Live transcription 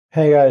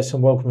Hey guys,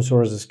 and welcome to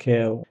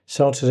Resaerch.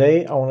 So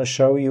today I want to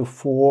show you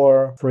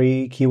 4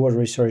 free keyword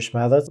research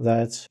methods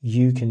that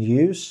you can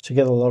use to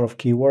get a lot of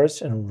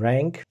keywords and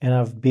rank. And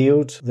I've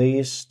built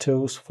these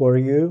tools for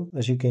you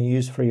that you can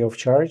use free of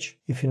charge.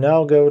 If you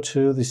now go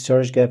to the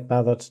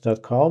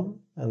searchgapmethods.com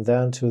and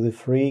then to the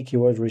free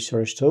keyword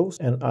research tools,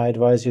 and I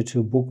advise you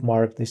to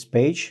bookmark this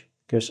page,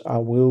 because I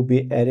will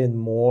be adding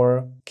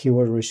more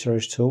keyword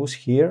research tools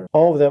here.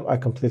 All of them are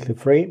completely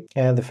free.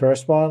 And the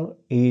first one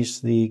is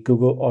the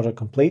Google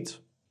autocomplete.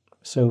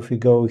 So if you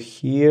go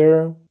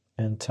here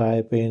and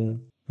type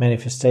in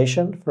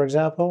manifestation, for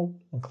example,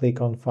 and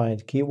click on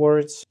find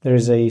keywords, there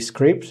is a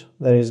script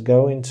that is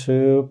going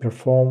to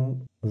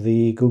perform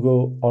the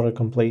Google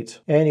autocomplete.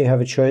 And you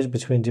have a choice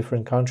between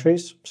different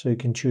countries. So you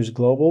can choose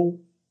global,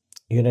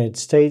 United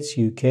States,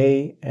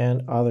 UK,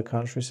 and other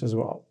countries as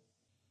well.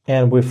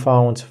 And we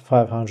found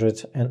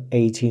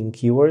 518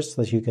 keywords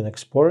that you can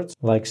export,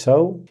 like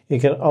so. You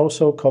can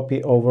also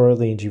copy over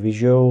the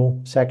individual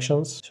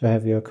sections. So you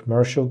have your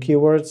commercial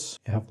keywords,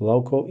 you have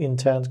local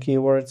intent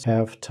keywords, you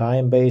have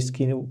time-based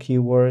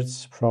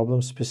keywords,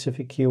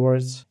 problem-specific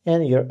keywords,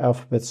 and your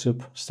alphabet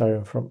soup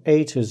starting from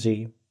A to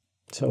Z.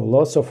 So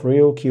lots of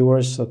real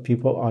keywords that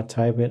people are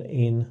typing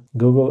in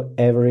Google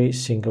every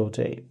single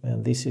day.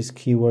 And this is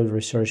keyword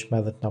research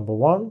method number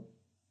 1.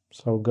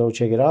 So go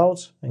check it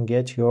out and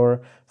get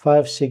your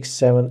 5, 6,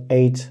 7,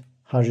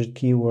 800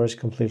 keywords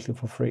completely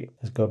for free.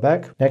 Let's go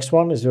back. Next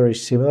one is very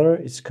similar.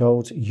 It's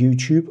called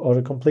YouTube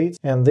autocomplete.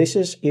 And this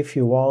is if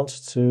you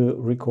want to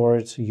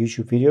record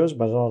YouTube videos,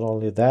 but not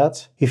only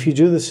that. If you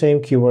do the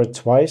same keyword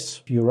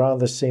twice, you run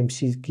the same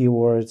seed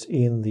keywords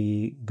in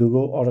the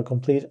Google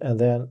autocomplete and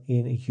then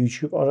in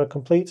YouTube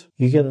autocomplete,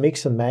 you can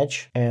mix and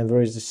match, and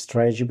there is a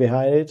strategy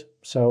behind it.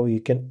 So you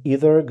can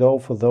either go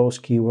for those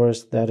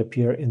keywords that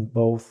appear in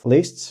both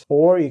lists,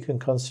 or you can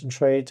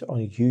concentrate on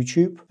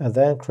YouTube and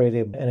then create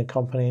an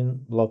accompanying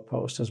blog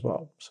post as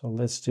well. So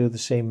let's do the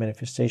same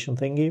manifestation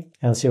thingy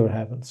and see what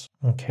happens.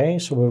 Okay,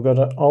 so we've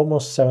got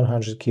almost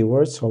 700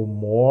 keywords, so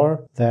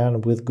more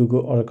than with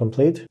Google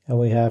autocomplete. And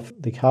we have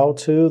the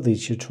how-to, the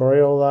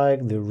tutorial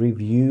like, the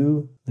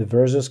review, the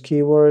versus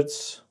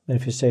keywords,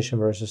 manifestation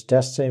versus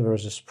destiny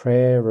versus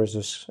prayer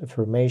versus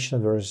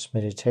affirmation versus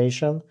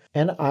meditation.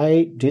 And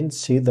I didn't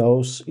see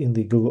those in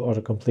the Google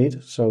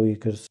autocomplete, so you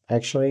could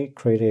actually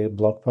create a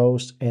blog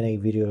post and a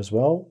video as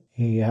well.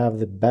 Here you have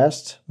the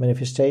best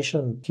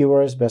manifestation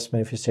keywords, best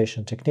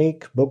manifestation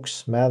technique,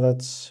 books,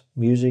 methods,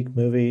 music,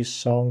 movies,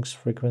 songs,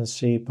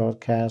 frequency,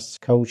 podcasts,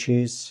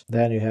 coaches.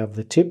 Then you have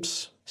the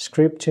tips,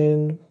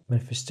 scripting,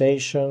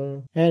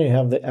 manifestation, and you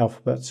have the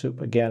alphabet soup.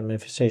 Again,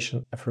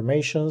 manifestation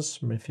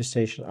affirmations,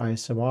 manifestation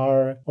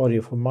ASMR,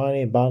 audio for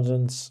money,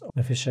 abundance,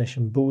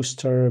 manifestation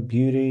booster,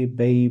 beauty,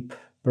 babe,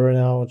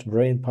 burnout,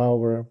 brain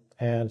power,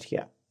 and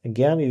yeah.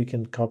 Again, you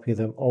can copy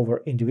them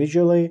over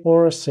individually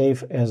or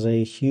save as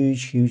a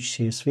huge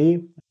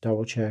CSV.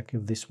 Double check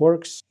if this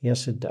works.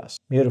 Yes, it does.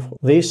 Beautiful.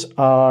 These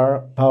are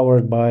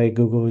powered by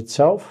Google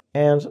itself,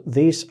 and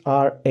these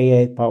are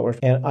AI powered.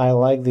 And I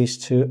like these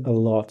two a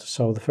lot.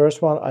 So the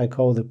first one I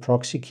call the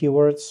proxy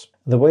keywords.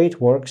 The way it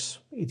works,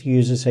 it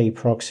uses a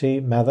proxy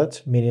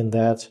method, meaning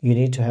that you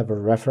need to have a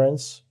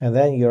reference, and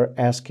then you're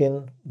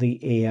asking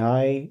the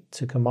AI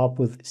to come up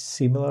with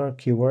similar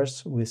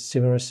keywords with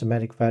similar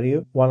semantic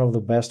value. One of the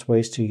best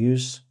ways to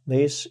use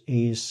this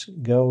is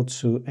go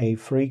to a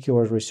free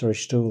keyword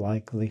research tool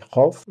like the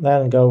Hof,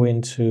 then go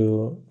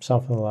into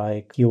something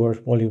like Keyword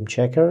Volume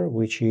Checker,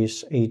 which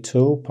is a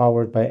tool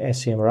powered by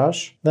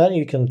SEMrush. Then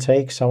you can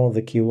take some of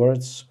the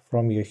keywords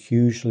from your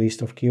huge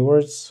list of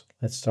keywords.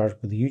 Let's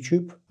start with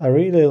YouTube. I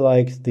really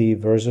like the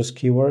versus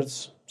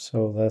keywords,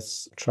 so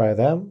let's try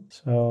them.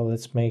 So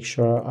let's make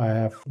sure I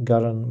have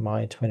gotten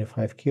my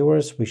 25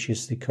 keywords, which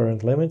is the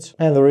current limit.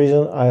 And the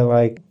reason I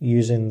like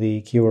using the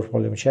keyword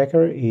volume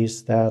checker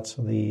is that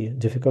the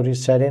difficulty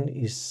setting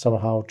is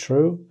somehow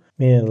true,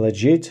 meaning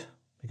legit,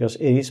 because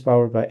it is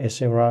powered by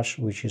SEMrush,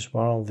 which is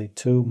one of the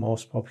 2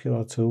 most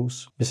popular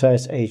tools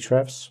besides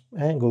Ahrefs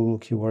and Google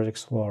Keyword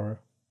Explorer.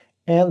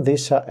 And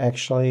these are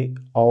actually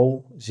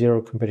all zero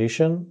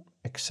competition,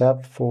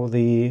 except for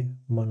the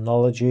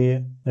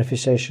Monology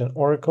Manifestation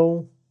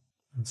Oracle.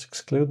 Let's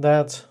exclude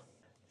that.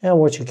 And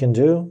what you can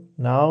do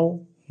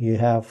now, you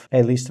have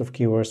a list of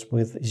keywords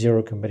with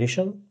zero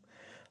competition.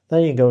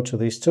 Then you go to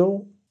this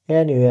tool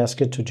and you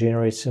ask it to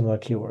generate similar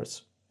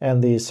keywords.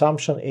 And the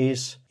assumption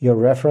is your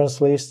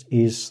reference list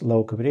is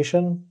low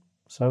competition,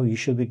 so you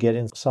should be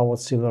getting somewhat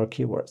similar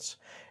keywords.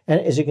 And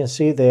as you can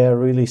see, they are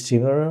really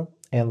similar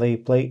and they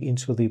play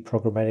into the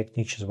programmatic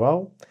niche as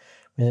well.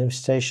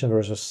 Manifestation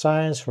versus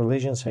science,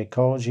 religion,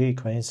 psychology,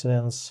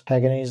 coincidence,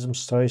 paganism,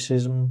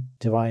 stoicism,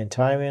 divine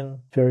timing,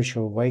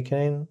 spiritual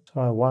awakening.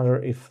 So I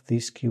wonder if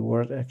this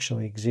keyword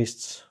actually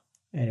exists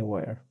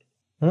anywhere.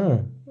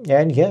 And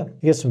yeah, you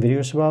get some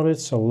videos about it.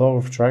 So law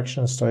of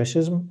attraction,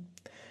 stoicism.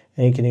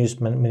 And you can use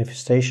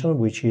manifestation,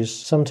 which is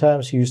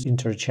sometimes used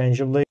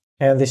interchangeably.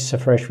 And this is a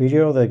fresh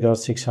video that got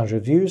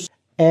 600 views.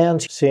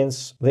 And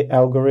since the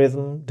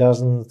algorithm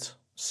doesn't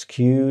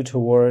skew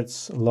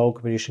towards low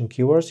competition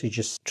keywords. He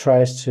just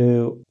tries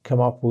to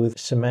come up with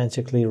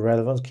semantically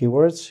relevant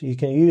keywords. You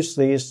can use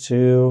these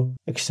to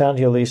extend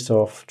your list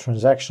of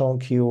transactional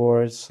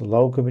keywords,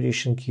 low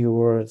competition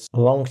keywords,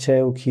 long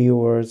tail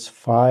keywords,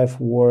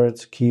 5-word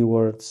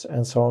keywords,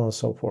 and so on and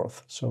so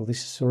forth. So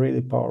this is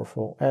really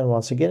powerful. And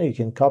once again, you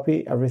can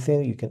copy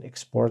everything, you can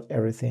export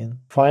everything.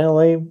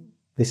 Finally,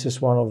 this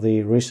is one of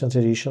the recent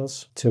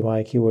additions to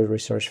my keyword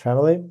research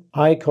family.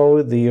 I call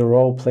it the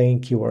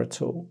role-playing keyword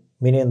tool,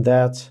 meaning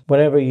that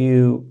whenever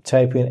you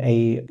type in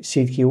a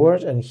seed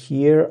keyword, and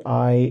here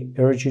I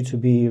urge you to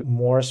be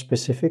more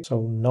specific,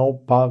 so no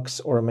bugs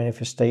or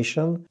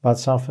manifestation, but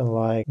something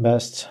like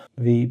best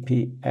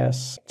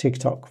VPS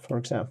TikTok, for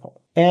example.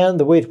 And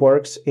the way it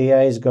works,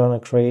 AI is going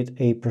to create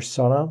a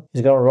persona.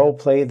 It's going to role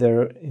play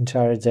their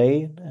entire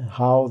day,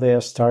 how they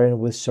are starting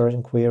with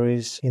certain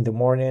queries in the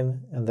morning,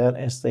 and then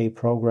as they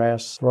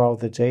progress throughout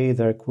the day,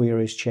 their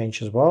queries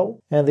change as well.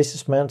 And this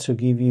is meant to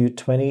give you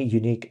 20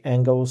 unique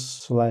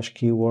angles /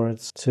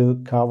 keywords to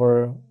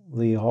cover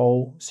the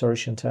whole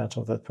search intent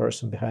of that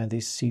person behind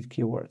this seed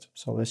keyword.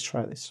 So let's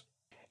try this.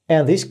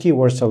 And these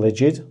keywords are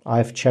legit.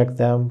 I've checked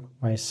them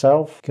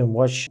myself. You can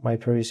watch my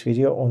previous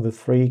video on the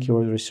 3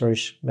 keyword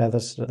research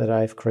methods that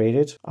I've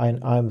created.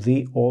 I'm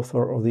the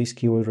author of this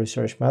keyword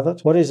research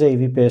method. What is a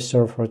VPS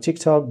server for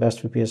TikTok?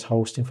 Best VPS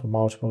hosting for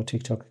multiple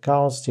TikTok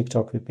accounts.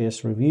 TikTok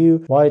VPS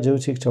review. Why do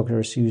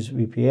TikTokers use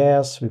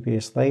VPS?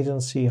 VPS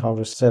latency. How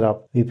to set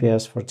up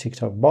VPS for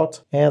TikTok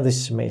bot. And this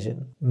is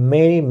amazing.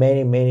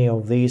 Many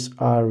of these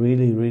are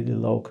really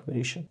low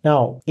competition.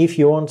 Now, if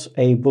you want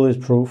a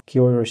bulletproof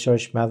keyword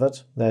research method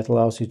that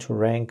allows you to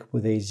rank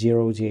with a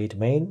 0-D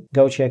domain,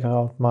 go check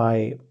out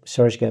my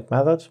SearchGate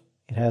method.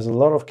 It has a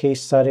lot of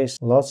case studies,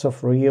 lots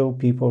of real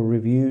people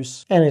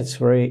reviews, and it's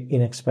very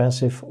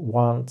inexpensive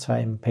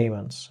one-time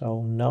payment,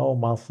 so no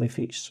monthly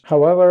fees.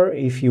 However,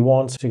 if you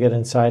want to get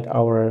inside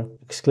our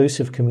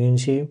exclusive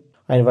community,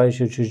 I invite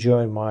you to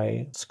join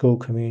my school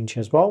community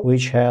as well,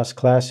 which has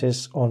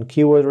classes on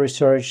keyword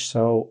research,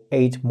 so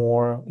 8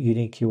 more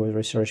unique keyword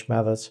research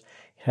methods.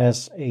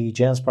 Has a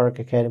GenSpark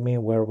Academy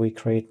where we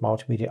create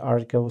multimedia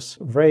articles,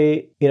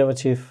 very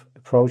innovative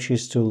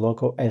approaches to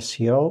local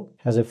SEO,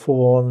 has a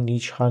full-on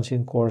niche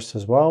hunting course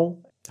as well.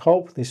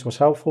 Hope this was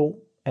helpful,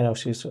 and I'll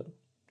see you soon.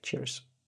 Cheers.